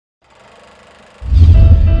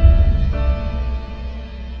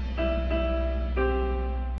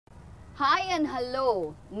and hello.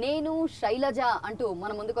 Nenu Sailaja అంటూ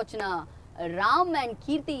మన ముందుకు వచ్చిన రామ్ అండ్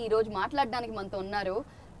కీర్తి ఈ రోజు మాట్లాడడానికి మనతో ఉన్నారు.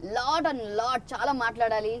 లాట్ చాలా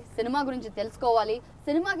మాట్లాడాలి, సినిమా గురించి తెలుసుకోవాలి.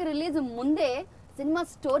 సినిమాకి రిలీజ్ ముందే సినిమా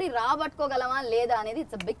స్టోరీ రాబట్టుకోగలమా లేదా అనేది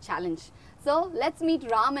it's a big challenge. So let's meet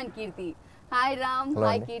Ram and Keerthi. Hi Ram,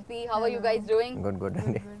 hi Keerthi, how are you guys doing? Good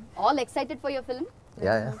అండి. All excited for your film?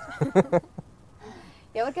 Yeah.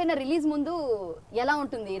 ఎవరికైనా రిలీజ్ ముందు ఎలా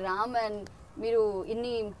ఉంటుంది? రామ్ అండ్ మీరు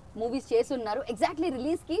ఇన్ని మూవీస్ చేస్తున్నారు, ఎగ్జాక్ట్లీ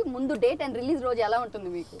రిలీజ్ కి ముందు డేట్ అండ్ రిలీజ్ రోజు ఎలా ఉంటుంది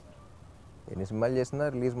మీకు? ఎన్ని సినిమాలు చేసినా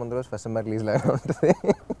రిలీజ్ ముందు రోజు ఫస్ట్ సినిమా రిలీజ్ లాగా ఉంటుంది.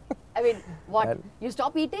 I mean what, you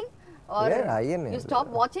stop eating are you stop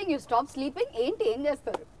watching, you stop sleeping, ఏం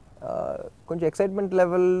చేస్తారు? కొంచెం ఎక్సైట్మెంట్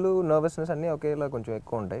లెవెల్, నర్వస్నెస్ అన్నీ ఒకేలా కొంచెం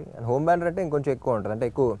ఎక్కువ ఉంటాయి. అండ్ హోమ్ బ్యానర్ అంటే ఇంకొంచెం ఎక్కువ ఉంటుంది, అంటే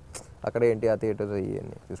ఎక్కువ అక్కడ ఏంటి ఆ థియేటర్స్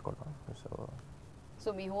ఇవన్నీ చూసుకుంటాం. సో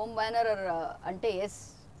మీ హోమ్ బ్యానర్ అంటే ఎస్,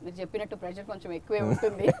 మీరు చెప్పినట్టు ప్రెషర్ కొంచెం ఎక్కువే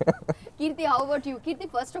ఉంటుంది. కీర్తి, how about you? Keerthi,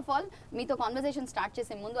 first of all మీతో కాన్వర్సేషన్ స్టార్ట్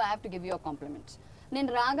చేసే ముందు I have to give you a compliments. నేను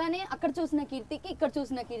రాగానే అక్కడ చూసిన కీర్తికి ఇక్కడ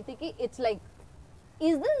చూసిన కీర్తికి it's like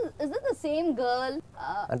is this the same girl?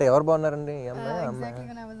 అంటే ఎవరు బాగున్నారండి?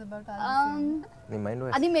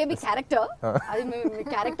 అది మేబీ క్యారెక్టర్, అది మీ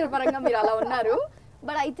క్యారెక్టర్ పరంగా మీరు అలా ఉన్నారు.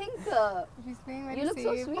 But I think you look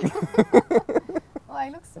so sweet. Oh, I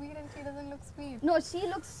look sweet and she doesn't look sweet. No, she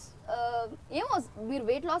looks ఏమో మీరు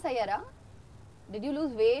వెయిట్ లాస్ అయ్యారా? Did you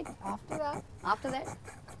lose weight after that?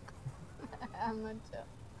 I'm not sure.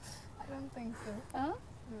 I don't think so.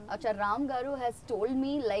 Acha, Ram garu has told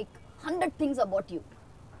me like 100 things about you.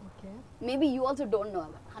 Okay. Maybe you also don't know.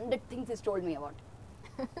 100 things he's told me about.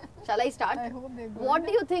 Shall I start? I hope they're good. What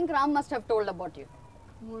do you think Ram must have told about you?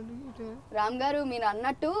 What do you tell? Ram garu, మీరు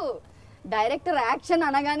అన్నట్టు director action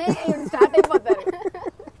అనగానే start అయిపోతారు.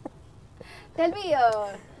 Tell me,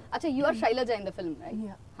 acha, you are Sailaja in the film, right?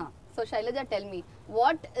 Yeah. So Sailaja, tell me,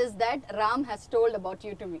 what is that Ram has told about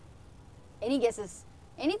you to me? Any guesses?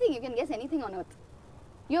 Anything, you can guess anything on earth.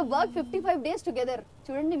 You have worked 55 days together.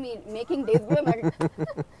 Chudandi, me making days go.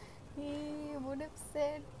 He would have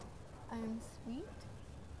said I am sweet.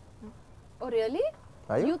 Oh really?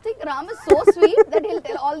 Are you? You think Ram is so sweet that he'll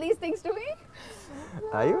tell all these things to me?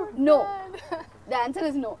 Are you? No. The answer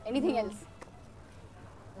is no. Anything else?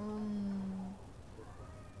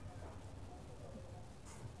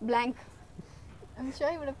 Blank. I'm sure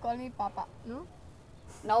he would have called me Papa. No?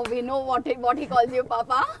 Now we know what he calls you,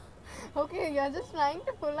 Papa. Okay, you're just trying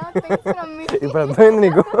to pull out things from me. ఇప్పుడు అర్థమైంది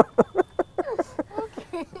నీకు?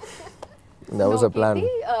 Okay. That was a plan.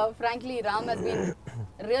 Keerthi, frankly, Ram has been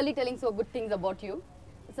really telling so good things about you.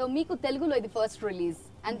 So, meeku Telugulo the first release,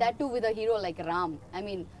 and that too with a hero like Ram. I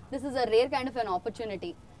mean, this is a rare kind of an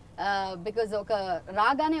opportunity because oka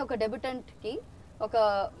raagane oka debutant ki oka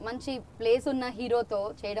manchi place unna hero tho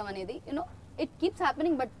cheyadam anedi, you know, it keeps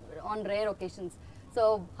happening but on rare occasions. So,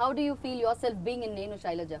 how do you feel yourself being in Nenu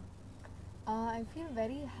Sailaja? I feel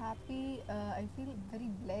very happy. I feel very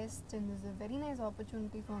blessed, and it's a very nice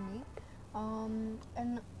opportunity for me.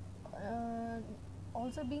 And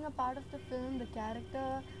also being a part of the film, the character,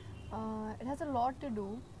 it has a lot to do.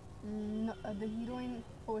 The heroine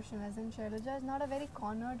portion, as in Sailaja, is not a very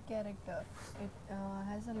cornered character. It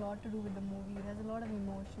has a lot to do with the movie. It has a lot of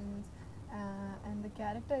emotions, and the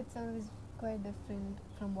character itself is quite different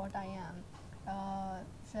from what I am.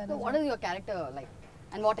 So, what is your character like,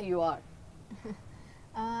 and what you are?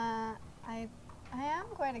 I am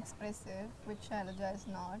quite expressive, which Sailaja is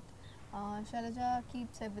not. Sailaja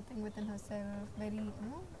keeps everything within herself, very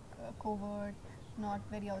covert, not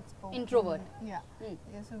very outspoken. Introvert. Yeah.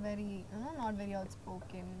 Yeah, so very not very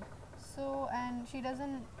outspoken. So, and she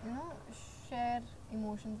doesn't share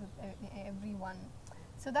emotions with everyone.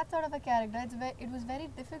 So that's sort of a character. It was very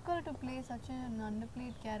difficult to play such an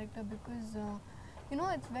underplayed character because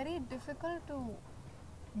it's very difficult to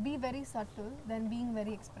be very subtle than being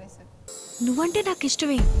very expressive. నువ్వంటే నాకు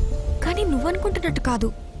ఇష్టమే, కానీ నువ్వనుకుంటున్నట్టు కాదు.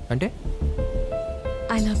 అంటే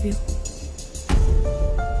I love you,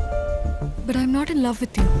 but I'm not in love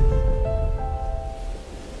with you.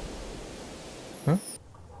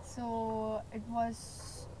 So it was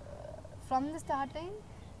from the starting.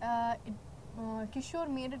 Kishore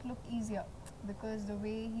made it look easier because the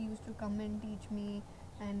way he used to come and teach me,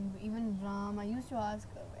 and even Ram, I used to ask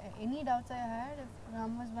any doubts I had. If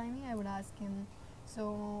Ram was by me, I would ask him. So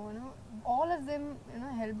all of them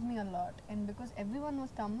helped me a lot, and because everyone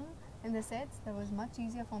was Tamil in the sets, that was much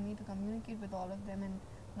easier for me to communicate with all of them, and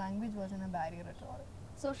language wasn't a barrier at all.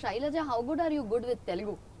 So Sailaja, how good are you good with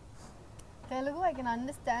Telugu? Telugu I can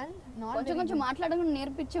understand, not కొంచెం మాట్లాడడం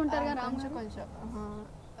నేర్పించి ఉంటారు కదా రామ్. కొంచెం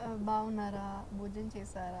బాగున్నారా, భోజనం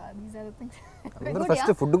చేశారా, these are the things. అందరూ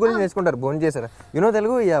ఫస్ట్ ఫుడ్ గురించి నేర్చుకుంటారు. భోజనం చేశారా? You know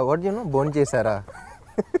Telugu? Yeah, what you know? భోజనం చేశారా?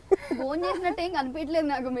 ఫోన్ చేసినట్టు ఏం కనిపించలేదు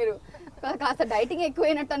నాకు. మీరు కాస్త డైటింగ్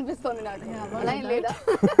ఎక్కువైనట్టు అనిపిస్తుంది నాకు. అలా ఏం లేదా?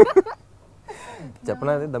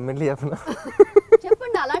 చెప్పనా అది దమ్మిడ్లీ చెప్పనా?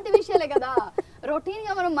 చెప్పండి, అలాంటి విషయాలే కదా రొటీన్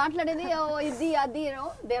గా మనం మాట్లాడేది. ఇది అది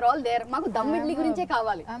దేర్ ఆల్ దేర్. మాకు దమ్ ఇడ్లీ గురించే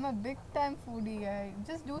కావాలి. I'm a big time foodie. I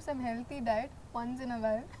just do some healthy diet once in a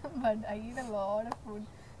while, but I eat a lot of food.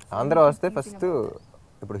 Andhra వస్తే ఫస్ట్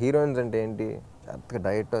ఇప్పుడు హీరోయిన్స్ అంటే ఏంటి,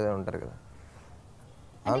 డైట్ ఉంటారు కదా.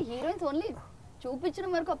 అంటే హీరోయిన్స్ ఓన్లీ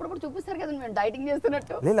చూపించడం వరకు అప్పుడప్పుడు చూపిస్తారు కదా మేము డైటింగ్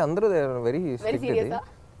చేస్తున్నట్టు. లేదు, అందరూ వెరీ స్ట్రిక్ట్. serious ఆ?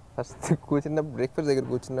 ఫస్ట్ కూర్చున్నప్పుడు బ్రేక్ఫాస్ట్ దగ్గర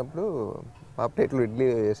కూర్చున్నప్పుడు పాప ప్లేట్లు ఇడ్లీ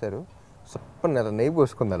వేశారు, సప్పని అలా నెయ్యి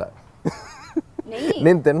పోసుకుంది. అలా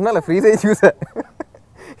నేను తిన్నా, అలా ఫ్రీజ్ అయ్యి చూసా.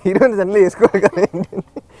 హీరోయిన్స్ అన్నీ వేసుకోవాలి కదా.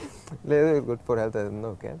 లేదు, గుడ్ ఫర్ హెల్త్ అది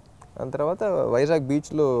ఓకే. దాని తర్వాత వైజాగ్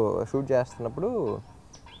బీచ్లో షూట్ చేస్తున్నప్పుడు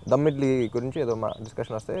దమ్ ఇడ్లీ గురించి ఏదో మా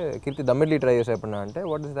డిస్కషన్ వస్తే, కీర్తి దమ్ ఇడ్లీ ట్రై చేసే ఎప్పుడన్నా అంటే,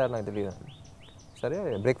 వాట్ ఇస్ దాట్ నాకు తెలియదు. సరే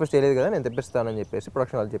బ్రేక్ఫాస్ట్ చేయలేదు కదా, నేను తెప్పిస్తానని చెప్పేసి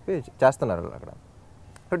ప్రొడక్షన్ వాళ్ళు చెప్పి చేస్తున్నారు అక్కడ.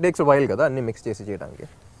 సో టేక్స్ వైల్ కదా అన్నీ మిక్స్ చేసి చేయడానికి.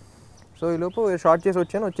 సో ఈలోపు షార్ట్ చేసి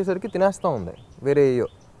వచ్చేసరికి తినేస్తూ ఉంది వేరే అయ్యో.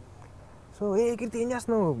 సో కీర్తి ఏం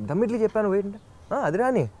చేస్తున్నావు, దమ్ ఇడ్లీ చెప్పాను వెయిట్, అది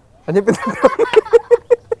రాని అని చెప్పి.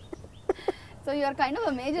 So you are kind of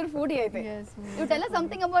a major foodie, I think. Yes. You tell us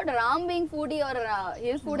something about Ram being foodie or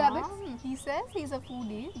his food habits. He says he's a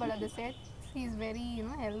foodie, but at the set he's very,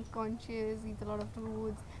 health conscious, eats a lot of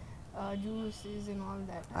fruits, juices and all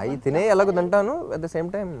that. అవి తినే ఎలాగో తింటాను, at the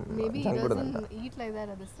same time Maybe he junk కూడా doesn't తింటాను. eat like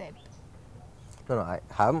that at the set.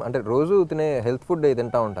 అంటే రోజు తినే health food అవి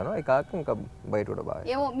తింటా ఉంటాను, అవి కాక ఇంకా బయట కూడా బాగా.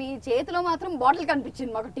 ఏమో మీ చేతిలో మాత్రం బాటిల్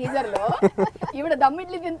కనిపించింది మాకు టీజర్ లో. ఈవిడ దమ్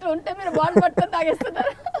ఇడ్లీ తింటూ ఉంటే మీరు బాటిల్ పట్టుకొని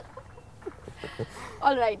తాగేస్తున్నారు.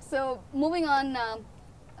 All right, so moving on,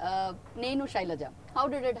 Nenu Sailaja. How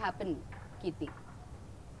did it happen, Keerthi?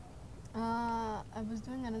 I was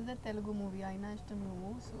doing another Telugu movie, Aina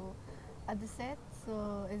Ashtamu. So at the sets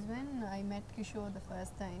is when I met Kishore the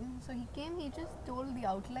first time. So he came, he just told the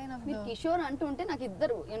outline of మీరు the... Kishore అంటుంటే నాకు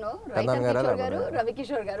ఇద్దరు writer Pradhan గారా, కిషోర్ గారు, రామారావు. రవి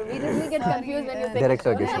కిషోర్ గారు. We really get confused when you say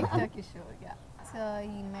Director Kishore. Kishore. Director Kishore, yeah. So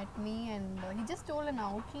he met me and he just told an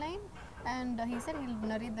outline and he said he'll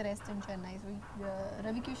narrate the rest in Chennai. So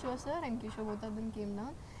Ravi Kishore sir and Kishore, both of them came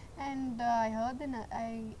down and I heard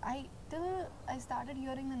till I started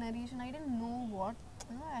hearing the narration, I didn't know what,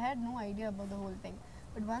 I had no idea about the whole thing.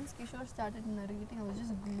 But once Kishore started narrating, I was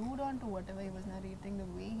just glued on to whatever he was narrating, the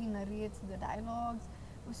way he narrates, the dialogues.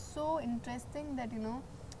 It was so interesting that,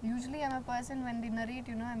 usually I'm a person when they narrate,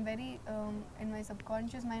 I'm very, in my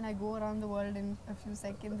subconscious mind, I go around the world in a few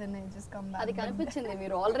seconds and I just come back. అది కనిపించింది,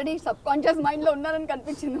 మీరు already sub conscious mind లో ఉన్నారని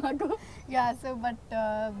కనిపించింది నాకు. Yeah, so but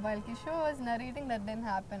while Kishore was narrating, that didn't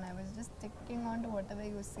happen. I was just sticking on to whatever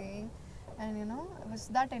he was saying and, it was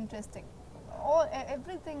that interesting.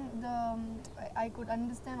 Everything, I could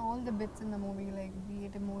understand all the bits in the movie, like be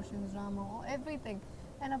it emotions, drama, everything.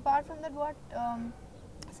 And apart from that, what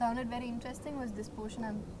sounded very interesting was this portion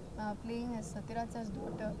I'm playing as Sathyaraj's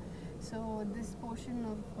daughter. So this portion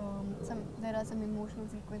of there are some emotional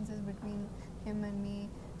sequences between him and me.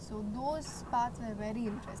 So those parts were very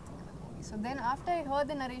interesting in the movie. So then after I heard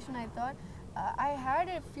the narration, I thought I had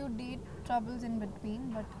a few date troubles in between,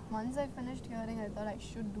 but once I finished hearing, I thought I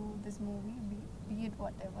should do this movie, be it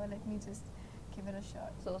whatever. Let me just give it a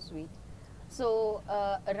shot. So sweet. So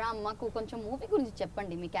Ram, మాకు కొంచెం movie గురించి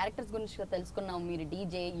చెప్పండి. మీ characters గురించి తెలుసుకున్నాం. మీరు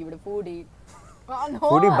DJ, ఈవిడ foodie.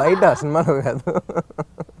 Foodie బయట సినిమాలో కాదు.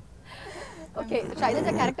 ఓకే, శైలజ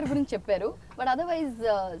క్యారెక్టర్ గురించి చెప్పారు, but otherwise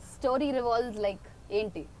story revolves like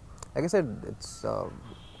ఏంటి? Like I said,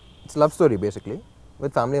 it's love story basically,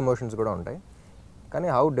 with family emotions కూడా ఉంటాయి. కానీ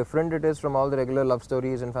how different it is from all the regular love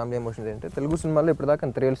stories and family emotions అంటే, తెలుగు సినిమాలో ఇప్పటిదాకా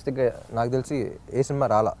అంత రియలిస్టిక్గా నాకు తెలిసి ఏ సినిమా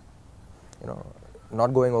రాలా.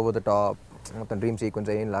 Not going over the top, మొత్తం డ్రీమ్ సీక్వెన్స్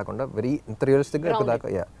ఏం లేకుండా వెరీ ఇంత రియలిస్టిక్గా ఇప్పటిదాకా,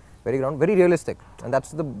 very ground, very realistic. And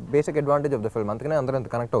that's the basic advantage of the film. అందుకనే అందరూ అంత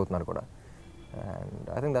కనెక్ట్ అవుతున్నారు కూడా. And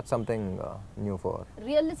I think that's something new for.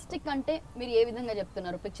 Realistic అంటే మీరు ఏ విధంగా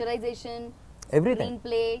చెప్తున్నారు? Picturisation, everything. Screen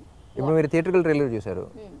play. ఇప్పుడు మీరు థియేట్రికల్ ట్రైలర్ చూసారు,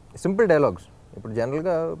 సింపుల్ డైలాగ్స్. ఇప్పుడు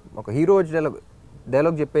జనరల్గా ఒక హీరో వచ్చి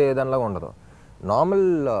డైలాగ్ చెప్పే దానిలాగా ఉండదు. Normal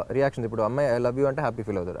reactions. ఇప్పుడు అమ్మాయి ఐ లవ్ యూ అంటే హ్యాపీ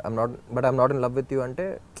ఫీల్ అవుతారు. I'm not in love with you అంటే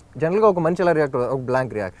జనరల్గా ఒక మంచి ఎలా రియాక్ట్ అవుతుంది, ఒక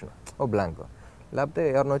బ్లాంక్ రియాక్షన్, ఒక బ్లాంక్. లేకపోతే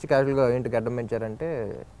ఎవరిని వచ్చి క్యాజువల్గా ఏంటి గడ్డం పెంచారంటే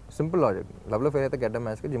సింపుల్ లాజిక్. లవ్లో ఫెయిల్ అయితే గడ్డం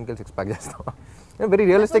మ్యాచ్కి జిమ్కి 6 ప్యాక్ చేస్తాం. Very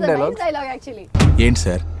realistic dialogue. ఏంటి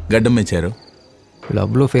సార్ గడ్డం పెంచారు?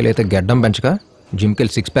 లవ్లో ఫెయిల్ అయితే గడ్డం పెంచగా జిమ్కి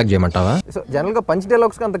 6 ప్యాక్ చేయమంటావా? సో జనరల్గా పంచ్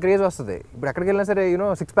డైలాగ్స్కి అంత క్రేజ్ వస్తుంది. ఇప్పుడు ఎక్కడికి వెళ్ళినా సరే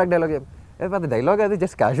 6 ప్యాక్ డైలాగ్, అది డైలాగ్, అది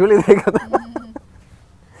జస్ట్ క్యాజువల్ ఇదే కదా.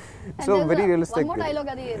 So very realistic.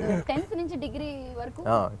 10th నుంచి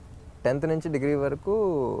డిగ్రీ వరకు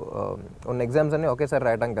ఉన్న ఎగ్జామ్స్ అన్నీ ఒకేసారి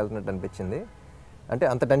రాయడానికి వెళ్తున్నట్టు అనిపించింది. అంటే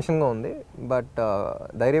అంత టెన్షన్గా ఉంది. బట్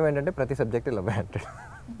ధైర్యం ఏంటంటే ప్రతి సబ్జెక్ట్ ఇలా అంటాడు.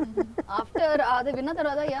 ఆఫ్టర్ అది విన్న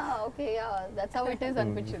తర్వాత yeah okay yeah that's how it is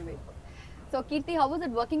అనిపించింది. So Keerthi, how was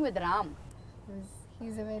it working with Ram?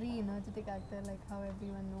 He's a very energetic actor, like how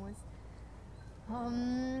everyone knows.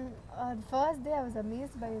 The first day I was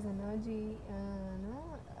amazed by his energy.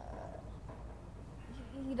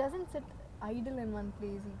 He doesn't sit idle in one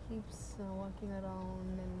place. He keeps walking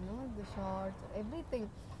around and the shots, everything.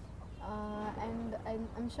 And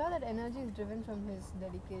I'm sure that energy is driven from his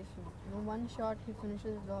dedication. One shot he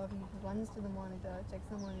finishes it off, he runs to the monitor, checks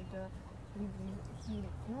the monitor. He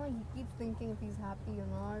keeps thinking if he's happy or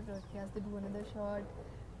not, or if he has to do another shot.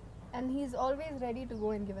 And he's always ready to go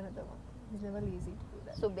and give another one. He's never lazy to do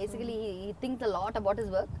that. So basically he thinks a lot about his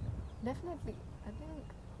work. Definitely. I think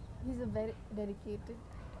he's a very dedicated.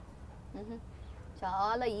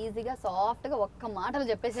 చాలా ఈజీగా సాఫ్ట్గా ఒక్క మాటలు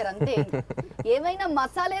చెప్పేశారు అంతే. ఏమైనా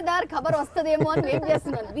మసాలేదార్ ఖబర్ వస్తుందేమో అని వెయిట్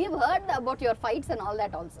చేస్తున్నాను. We've heard about your fights and all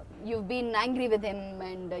that also. You've been angry with him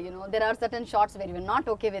and there are certain shots where you were not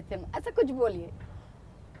okay with him. ऐसा कुछ बोलिए.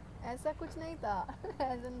 ऐसा कुछ नहीं था.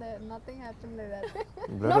 As in there, nothing happened like that.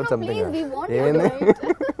 No, please, we want you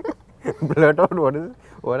to blurt out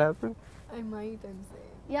what happened. I'm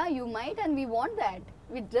saying. Yeah, you might and we want that.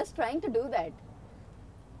 We're just trying to do that.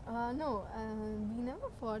 No, we never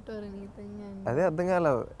fought or anything. And అదే అర్థం కాల,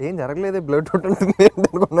 ఏం జరగలేదే, blood out ఉంటుంది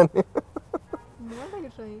అనుకున్నాను. what are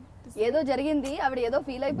you trying to say? ఏదో జరిగింది, ఆవిడ ఏదో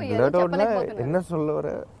ఫీల్ అయిపోయి ఏదో బ్లడ్ అవుట్ చెప్పలేకపోతున్నారు. என்ன சொல்லவர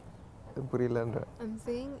புரியலன்ற. I'm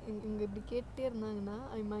saying இங்க இப்படி கேட்டே இருந்தாங்கன்னா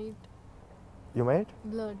I might You might?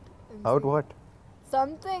 blood. Out what?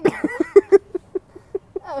 Something.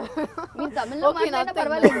 మీరు తమిళ్లో Okay, మాట్లాడినా nothing.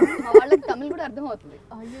 పర్వాలేదు, మా వాళ్ళకి తమిళ్ కూడా అర్థం అవుతుంది.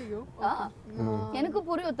 అయ్యో. ఎనకు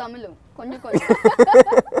పురియు తమిళ్ కొంచెం కొంచెం.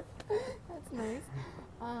 That's nice.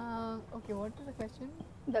 Okay, what is the question?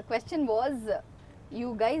 The question was, you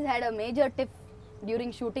guys had a major tiff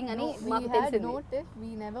during shooting అని మాకు We had తెలిసింది. no tiff.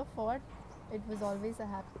 We never fought. It was always a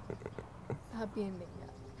happy ending.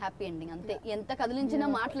 Yeah. Happy ending అంతే. ఎంత కదిలించినా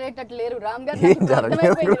మాట్లాడేటట్టు లేరు రామ్ గారు. ఏం నాకు ఇప్పుడు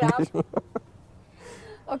జరగలేదు. అర్థమైపోయింది Ram.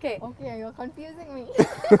 Okay. Okay, you're confusing me.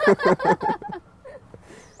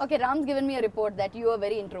 Okay, Ram's given me a report that you are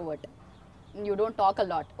very introvert. You don't talk a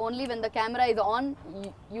lot. Only when the camera is on,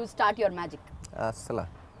 you start your magic. అసలు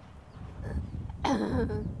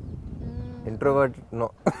introvert no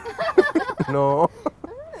no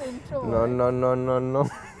Introvert. No no no no no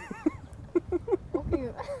Okay.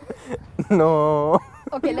 No.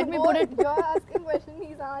 Okay, let me put it. You're asking question,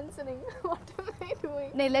 he's answering. What am I doing?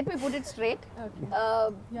 No, let me put it straight. Okay.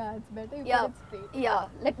 Yeah, it's better you Yeah, put it straight. yeah.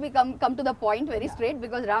 Let me come to the point very straight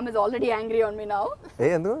because Ram is already angry on me now. ఏ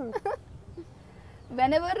ఎందుకు?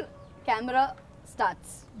 Whenever camera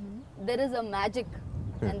starts, there is a magic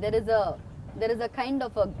and there is a kind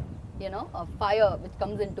of a a fire which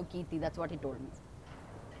comes into Keerthi. That's what he told me.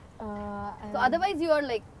 So otherwise you are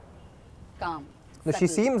like calm. No, she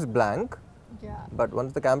subtle. seems blank, Yeah. but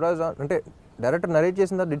once the camera is on, అంటే director narrate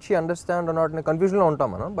చేసిన తర్వాత did she understand or not అనే కన్ఫ్యూజన్లో ఉంటాం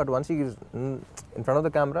మనం. But once she is in front of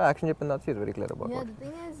the camera, action చెప్పిన తర్వాత she is very clear about Yeah, what. the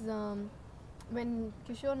thing is, when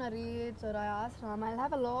Kishore narrates or I ask Ram, I'll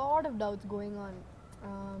have a lot of doubts going on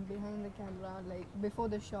behind the camera, like before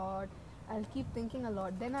the shot. I'll keep thinking a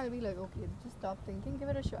lot. Then I'll be like, okay, just stop thinking, give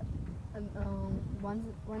it a shot. And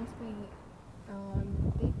once we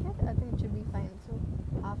take it, I think it should be fine. So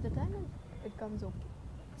half the time it comes okay.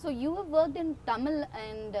 So you have worked in Tamil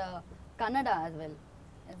and Kannada as well.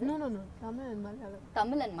 Is it? No, Tamil and Malayalam.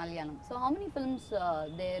 Tamil and Malayalam. So how many films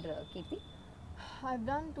there, Keerthi? I've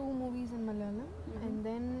done 2 movies in Malayalam, and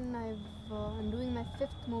then I'm doing my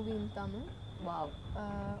 5th movie in Tamil. Wow.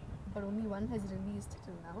 But only one has released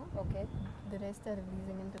till now. Okay. The rest are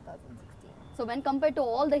releasing in 2016. So when compared to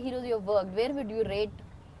all the heroes you have worked, where would you rate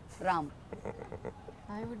Ram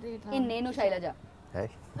I would rate in Ram. Nenu Sailaja? Hey.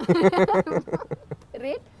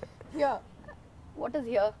 Rate? Yeah. What is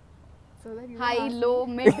here? So that you High, ask me. low,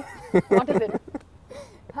 mid? What is it?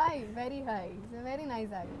 High, very high. He's a very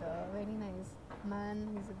nice actor, very nice man.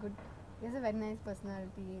 He has a very nice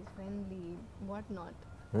personality, he's friendly, whatnot.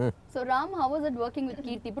 So Ram, how was it working with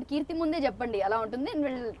Keerthi? ఇప్పుడు కీర్తి ముందే చెప్పండి ఎలా ఉంటుంది and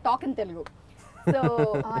we'll talk in Telugu. So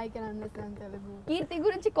I can understand Telugu. కీర్తి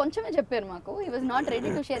గురించి కొంచెమే చెప్పారు మాకు. He was not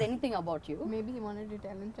ready to share anything about you. Maybe he wanted to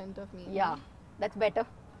tell in front of me. Yeah, that's better.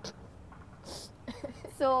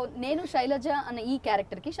 So నేను శైలజ అన్న ఈ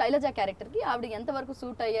క్యారెక్టర్కి, శైలజ క్యారెక్టర్కి ఆవిడ ఎంతవరకు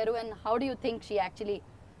సూట్ అయ్యారు and how do you think she actually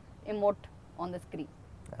emote on the screen?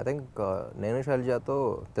 I think నేను శైలజతో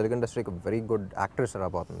తెలుగు ఇండస్ట్రీకి వెరీ గుడ్ యాక్ట్రెస్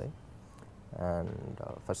రాబోతుంది. అండ్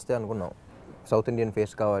ఫస్టే అనుకున్నాం సౌత్ ఇండియన్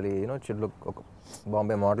ఫేస్ కావాలి, చిల్లు ఒక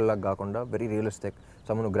బాంబే మోడల్ లాగా కాకుండా very realistic,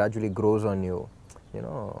 someone gradually gross on you,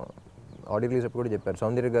 audio release అప్పుడు కూడా చెప్పారు,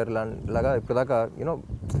 సౌందర్య గారు లాగా ఇప్పటిదాకా యూనో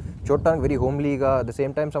చూడటానికి very హోమ్లీగా, at the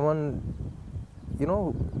same time someone you know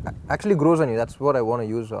actually gross అని, that's what I want to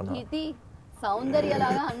use on her. సౌందర్య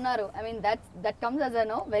లాగా అన్నారు. I mean that comes as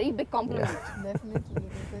a very big compliment. Definitely,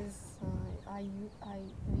 because I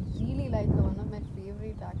really like her, one of my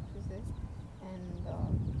favorite actresses, and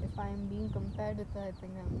if I'm being compared with her, I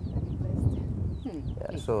think I'm very blessed.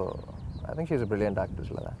 Yeah, so I think she's a brilliant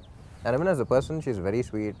actress like that. And even as a person, she's very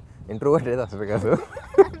sweet. Introvert is asalu kaadu.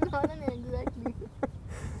 Not an exactly.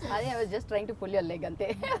 I was just trying to pull your leg ante.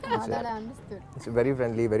 That I understood. She's very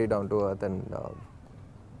friendly, very down to earth, and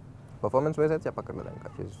performance wise అయితే చెప్పక్కర్లేదు ఇంకా.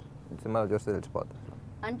 Cinema చూస్తే తెలిసిపోతుంది.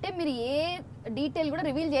 అంటే మీరు ఏ detail కూడా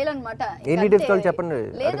reveal చేయాలన్నమాట. ఏ details కావాలి చెప్పండి.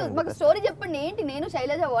 లేదు, మాకు స్టోరీ చెప్పండి. ఏంటి నేను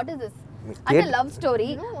శైలజ, వాట్ ఇస్ దిస్? అంటే లవ్ స్టోరీ,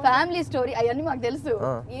 ఫ్యామిలీ స్టోరీ, అవన్నీ మాకు తెలుసు.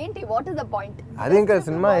 ఏంటి, వాట్ ఇస్ ద పాయింట్? అది ఇంకా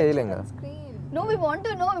cinema వేయలేంగా. No, we want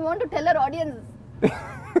to know, we want to tell our audience.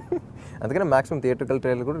 అందుకనే మాక్సిమం థియేట్రికల్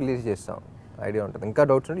ట్రైలర్ కూడా రిలీజ్ చేస్తాం, ఐడియా ఉంటుంది. ఇంకా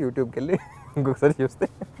డౌట్స్ ఉంటే యూట్యూబ్కి వెళ్ళి ఇంకొకసారి చూస్తే.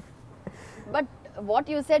 But what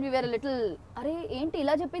you said, we were little అరే ఏంటి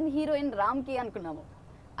ఇలా చెప్పింది హీరోయిన్ రామ్ కి అనుకున్నాము.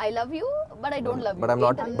 I love you but I don't love you,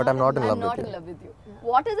 but I'm not in love with you.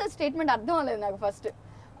 What is the statement? అర్థం అవ్వలేదు నాకు first.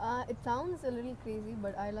 It sounds a little crazy,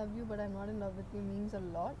 but I love you but I'm not in love with you means a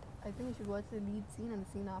lot. I think you should watch the lead scene and the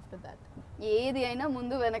scene after that. ఏది అయినా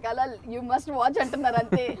ముందు వెనకాల you must watch అంటున్నారు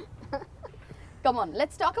అంతే. Come on,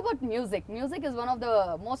 let's talk about music. Music is one of the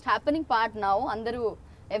most happening part now. Andaru,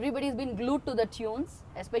 everybody's been glued to the tunes,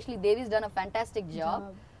 especially Devi's done a fantastic job.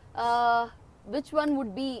 Which one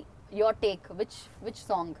would be your take? Which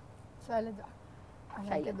song? Sailaja. I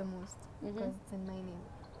like it the most because it's in my name.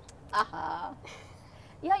 Aha.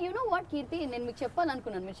 Yeah, you know what, Keerthi, నేను మీకు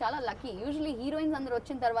చెప్పాలనుకున్నాను, మీరు చాలా lucky. Usually heroines అందరూ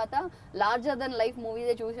వచ్చిన తర్వాత larger than life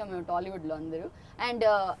మూవీసే చూసాం మేము టాలీవుడ్లో అందరూ. అండ్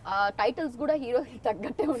ఆ టైటిల్స్ కూడా హీరోకి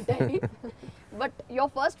తగ్గట్టే ఉంటాయి. But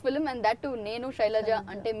your first film and that to నేను శైలజ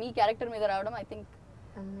అంటే మీ క్యారెక్టర్ మీద రావడం, I think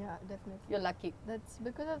Yeah, definitely. you're lucky. That's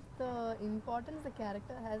because of the importance the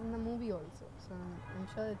character has in the movie also. So I'm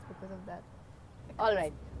sure it's because of that. All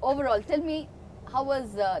right. Overall, tell me, how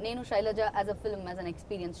was Nenu Sailaja as a film, as an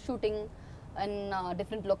experience, shooting in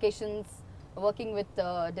different locations, working with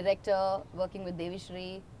director, working with Devishri.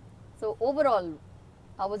 So overall,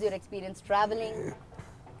 how was your experience traveling?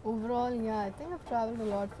 Overall, yeah, I think I've traveled a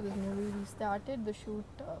lot for this movie. We started the shoot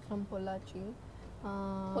from Pollachi.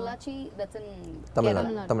 Pollachi, that's in Tamil Kerala.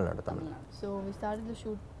 Nadu. Tamil Nadu. So we started the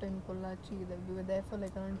shoot in Pollachi. We were there for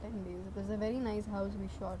like around 10 days. It was a very nice house we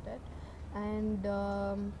shot at. And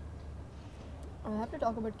I have to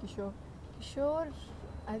talk about Kishore. Kishore,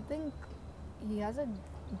 I think he has a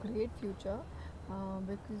great future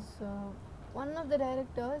because one of the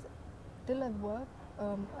directors till I've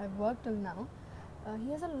worked till now, he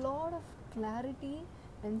has a lot of clarity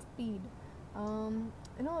and speed.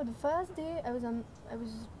 You know, the first day I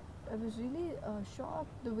was really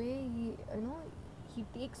shocked the way he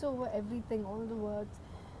takes over everything, all the works.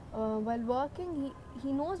 While working,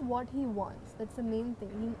 he knows what he wants. That's the main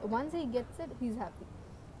thing. Once he gets it, he's happy.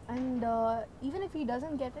 And even if he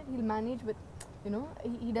doesn't get it, he'll manage with,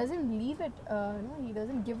 he doesn't leave it, he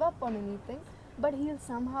doesn't give up on anything, but he'll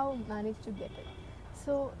somehow manage to get it.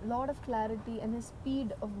 So, lot of clarity, and his speed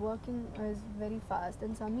of working is very fast.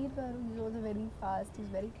 And Sameer Garu, he's also very fast,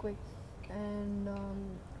 he's very quick, and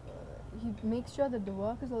he makes sure that the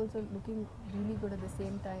work is also looking really good at the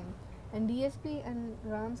same time. And DSP and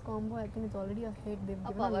Ram's combo, I think it's already a hit. They've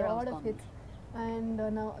given a lot of hits, and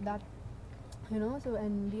now that, so,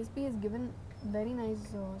 and DSP has given very nice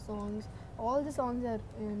songs. All the songs are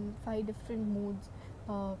in 5 different moods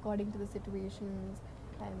according to the situations,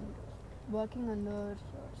 and working under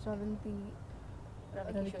Sravanthi,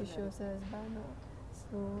 Ravi Kishore sir's banner.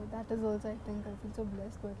 So that is also, I think, I feel so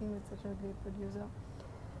blessed working with such a great producer.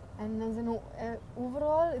 And as an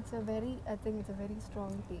overall, I think it's a very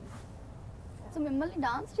strong team. So మిమ్మల్ని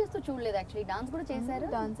dance చేస్తూ చూడలేదు, actually dance కూడా చేశారు.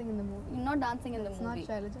 Dancing in the movie. You're not dancing in the It's movie. not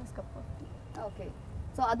Shailaja's cup of tea. Okay.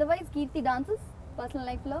 So otherwise, Keerthi dances personal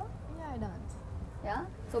life లో. Yeah, I dance. Yeah.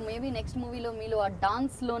 So maybe next movie లో మీలో ఆ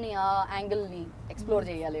dance లోని ఆ angle ని explore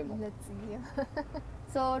చేయాలేమో. Let's see. Yeah.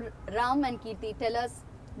 So Ram and Keerthi, tell us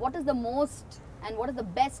what is the most and what is the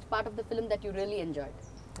best part of the film that you really enjoyed?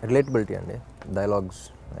 Relatability అండి, dialogues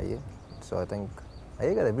అయ్యి. So I think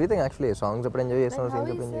అయ్యే కదా everything actually. Songs ఎప్పుడు enjoy చేస్తాం, Like how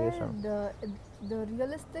scenes he ఎప్పుడు enjoy చేస్తాం. said, the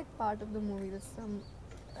realistic part of the movie is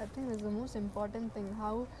I think is the most important thing,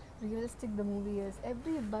 how realistic the movie is.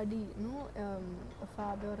 Everybody, a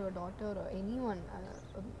father or daughter or anyone,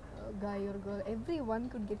 a guy or girl, everyone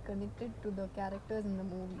could get connected to the characters in the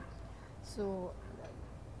movie. So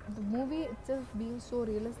the movie itself being so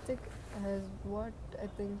realistic has what I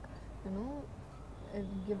think,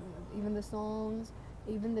 even the songs,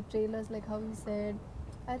 even the trailers, like how he said.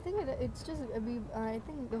 I think it's just I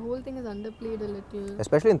think the whole thing is underplayed a little.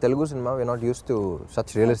 Especially in Telugu cinema, we're not used to such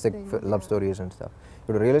realistic love stories and stuff.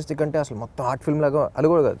 ఇప్పుడు realistic అంటే అసలు మొత్తం art film లాగా అది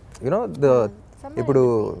కూడా కాదు. You know ఇప్పుడు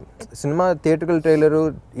cinema theatrical trailer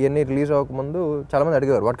ఇవన్నీ రిలీజ్ అవ్వకముందు చాలామంది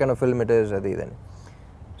అడిగేవారు what kind of film it is అది ఇదని.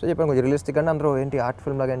 సో చెప్పాను కొంచెం రియలిస్టిక్ అంటే అందరూ ఏంటి ఆర్ట్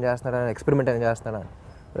ఫిల్మ్ లాగా ఏం చేస్తున్నారా, ఎక్స్పెరిమెంట్ ఏం చేస్తున్నారా,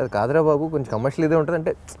 అది కాదురా బాబు కొంచెం కమర్షియల్ ఇదే ఉంటుంది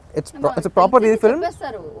అంటే ఇట్స్ ప్రాపర్ ఈ film.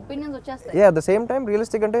 Yeah at the same time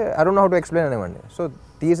realistic అంటే I don't know how to explain అనేవండి. So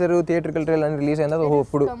తీసారు థియేట్రికల్ ట్రైలర్ అని రిలీజ్ అయిందా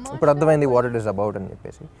ఇప్పుడు అర్థమైంది వాట్ ఇట్ ఈస్ అబౌట్ అని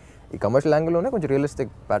చెప్పేసి ఈ కమర్షియల్ యాంగిల్లోనే కొంచెం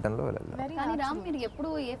రియలిస్టిక్ ప్యాటర్న్లో వెళ్ళాలి. కానీ రామ్ మీరు ఎప్పుడు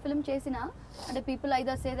ఏ ఫిల్మ్ చేసినా అంటే పీపుల్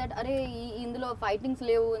ఐదర్ సే దట్ అరే ఇందులో ఫైటింగ్స్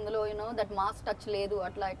లేవు, ఇందులో యూనో దట్ మాస్ టచ్ లేదు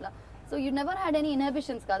అట్లా ఇట్లా. So you never had any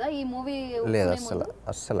inhibitions కదా ఈ మూవీ? లేదు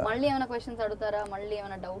అస్సలు. మళ్ళీ ఏమైనా క్వశ్చన్స్ అడుగుతారా, మళ్ళీ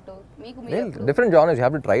ఏమైనా డౌట్ మీకు? Different genres you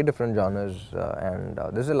have to try different genres and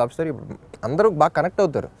this is love story. అందరూ బాగా కనెక్ట్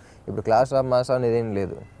అవుతారు. ఇప్పుడు క్లాస్ మాసా అనేది ఏం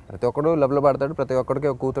లేదు. ప్రతి ఒక్కడు లవ్లో పడతాడు, ప్రతి ఒక్కడికి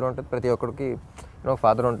ఒక కూతురు ఉంటుంది, ప్రతి ఒక్కడికి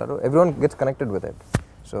ఫాదర్ ఉంటారు. Everyone gets connected with it.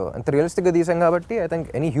 So అంత రియలిస్టిక్గా తీసాం కాబట్టి I think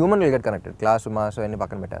any human will get connected. Class mass అన్ని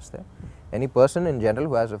పక్కన పెట్టేస్తే any person in general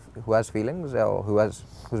who has feelings,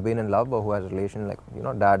 who's been in love or who has a relation like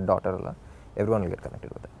dad daughter అలా everyone will get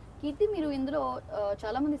connected with it. కీర్తి మీరు ఇందులో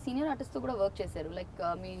చాలా మంది senior artist తో కూడా వర్క్ చేశారు. లైక్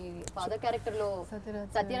మీ ఫాదర్ క్యారెక్టర్ లో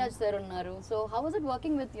Sathyaraj sir ఉన్నారు. So how was it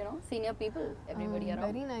working with senior people everybody around?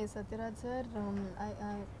 Very nice. Satyaraj sir,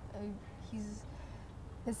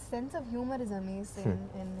 his sense of humor is amazing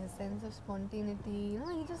and his sense of spontaneity.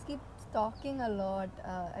 He just keeps talking a lot.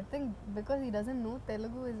 I think because he doesn't know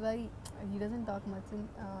Telugu is why he doesn't talk much in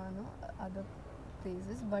other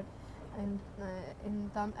places, but in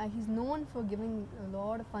he's known for giving a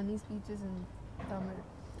lot of funny speeches in Tamil.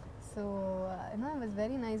 So it was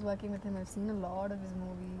very nice working with him. I've seen a lot of his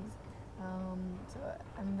movies. So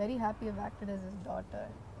I'm very happy I've acted as his daughter.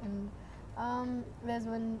 And there's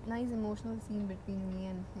one nice emotional scene between me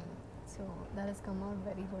and him. So that has come out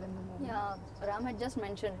very good in the movie. Yeah, Ram had just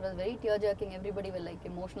mentioned it was very tear-jerking. Everybody will like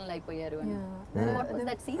emotional అయిపోయారు అని. What was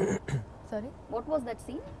that scene? Sorry? What was that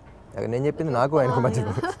scene? నేను చెప్పింది నాకు ఆయనకు మధ్య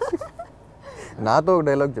నాతో ఒక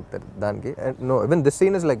dialogue చెప్తారు దానికి. No even this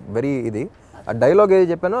scene is like very ఇది ఆ డైలాగ్ ఏది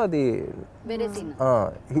చెప్పానో అది వేరే scene.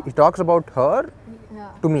 he talks about her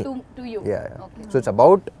to me. To you. Yeah. Okay. So it's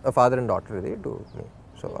about a father and daughter ఇది to me.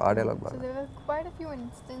 So our dialogue. So there were quite a few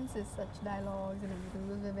instances, such dialogues and everything.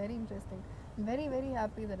 It was very interesting. I'm very, very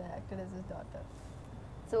happy that I acted as his daughter.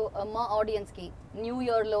 So మా audience ki new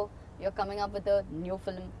year lo you're coming up with a new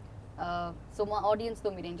film. So మా audience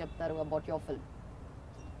తో మీరేం చెప్తారు about your film?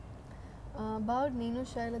 About Nenu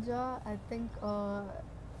Sailaja, I think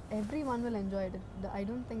everyone will enjoy it. I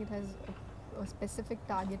don't think it has a specific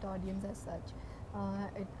target audience as such.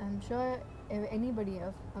 I'm sure anybody,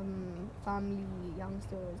 family,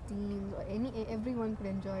 youngsters, teens, or everyone could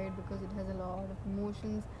enjoy it because it has a lot of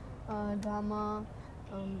emotions, drama,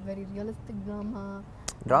 very realistic drama.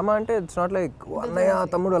 Drama అంటే it's not like అన్నయ్య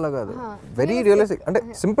తమ్ముడు అలా కాదు, very realistic. అంటే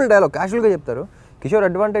simple dialogue క్యాజువల్గా చెప్తారు. Kishore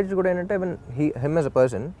advantage కూడా ఏంటంటే even him as a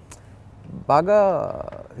person బాగా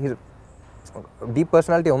డీప్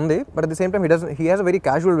పర్సనాలిటీ ఉంది, but at the same time he has a very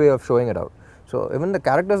casual way of showing it out. So even the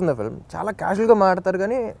characters in the film చాలా క్యాజువల్గా మాట్లాడతారు,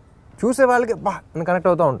 కానీ చూసే వాళ్ళకి బా నేను కనెక్ట్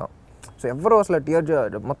అవుతూ ఉంటాం. సో ఎవరు అసలు టీఆర్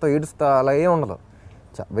మొత్తం ఏడుస్తా అలా ఏం ఉండదు.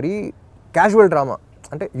 Very casual drama.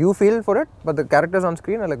 అంటే you feel for it, but the characters on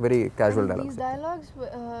screen are like very casual dialogues. These dialogues,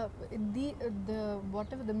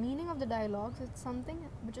 whatever the meaning of the dialogues, it's something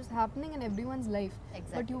which is happening in everyone's life.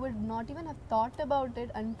 Exactly. But you would not even have thought about it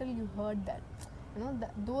until you heard that.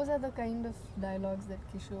 Those are the kind of dialogues that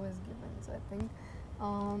Kishore has given. So I think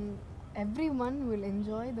everyone will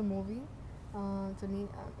enjoy the movie.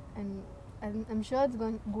 And I'm sure it's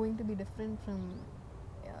going to be different from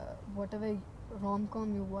whatever rom-com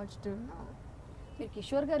you watched till now. మీరు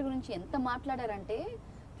కిషోర్ గారి గురించి ఎంత మాట్లాడారంటే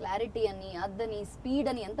clarity అని అద్దని speed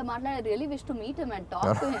అని ఎంత మాట్లాడారు. Really wish to meet him and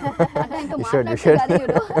talk to him. అంటే ఇంకా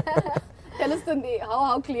మాట్లాడారు తెలుస్తుంది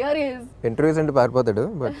హౌ క్లియర్ ఇస్. ఇంటర్వ్యూస్ అంటే పారిపోతాడు,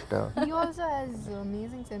 but he also has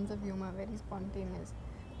amazing sense of humor, very spontaneous.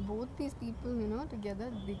 Both these people, together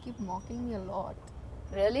they keep mocking me a lot.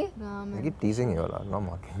 Really? I keep teasing you a lot, not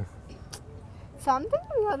mocking you. Something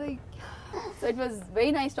or the other. So it was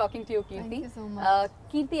very nice talking to you, Keerthi. Thank you so much.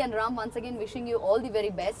 Keerthi and Ram, once again wishing you all the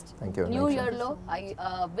very best. Thank you. New year lo, I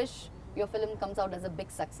wish your film comes out as a big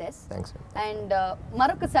success. Thanks. And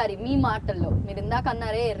మరొకసారి మీ మాటల్లో మీరు ఇందాక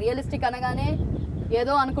అన్నారే realistic అనగానే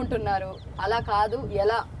ఏదో అనుకుంటున్నారు, అలా కాదు,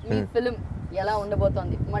 ఎలా మీ ఫిల్మ్ ఎలా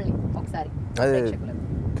ఉండబోతోంది మళ్ళీ ఒకసారి.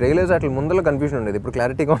 ట్రైలర్స్ అట్లా ముందర కన్ఫ్యూజన్ ఉండేది, ఇప్పుడు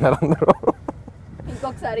క్లారిటీగా ఉన్నారు అందరూ.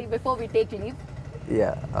 ఇంకొకసారి before we take leave.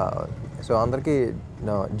 Yeah so అందరికీ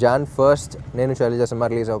Jan 1st నేను శైలజ సినిమా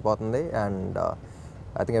రిలీజ్ అయిపోతుంది and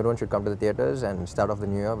I think everyone should come to the theatres and start off the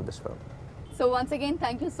new year with this film. So once again,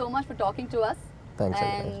 thank you so much for talking to us. Thanks,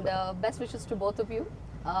 and best wishes to both of you.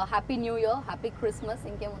 Happy New Year, Happy Christmas,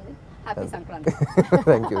 inkemundi, Happy Sankranti.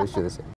 Thank you, wish you the same.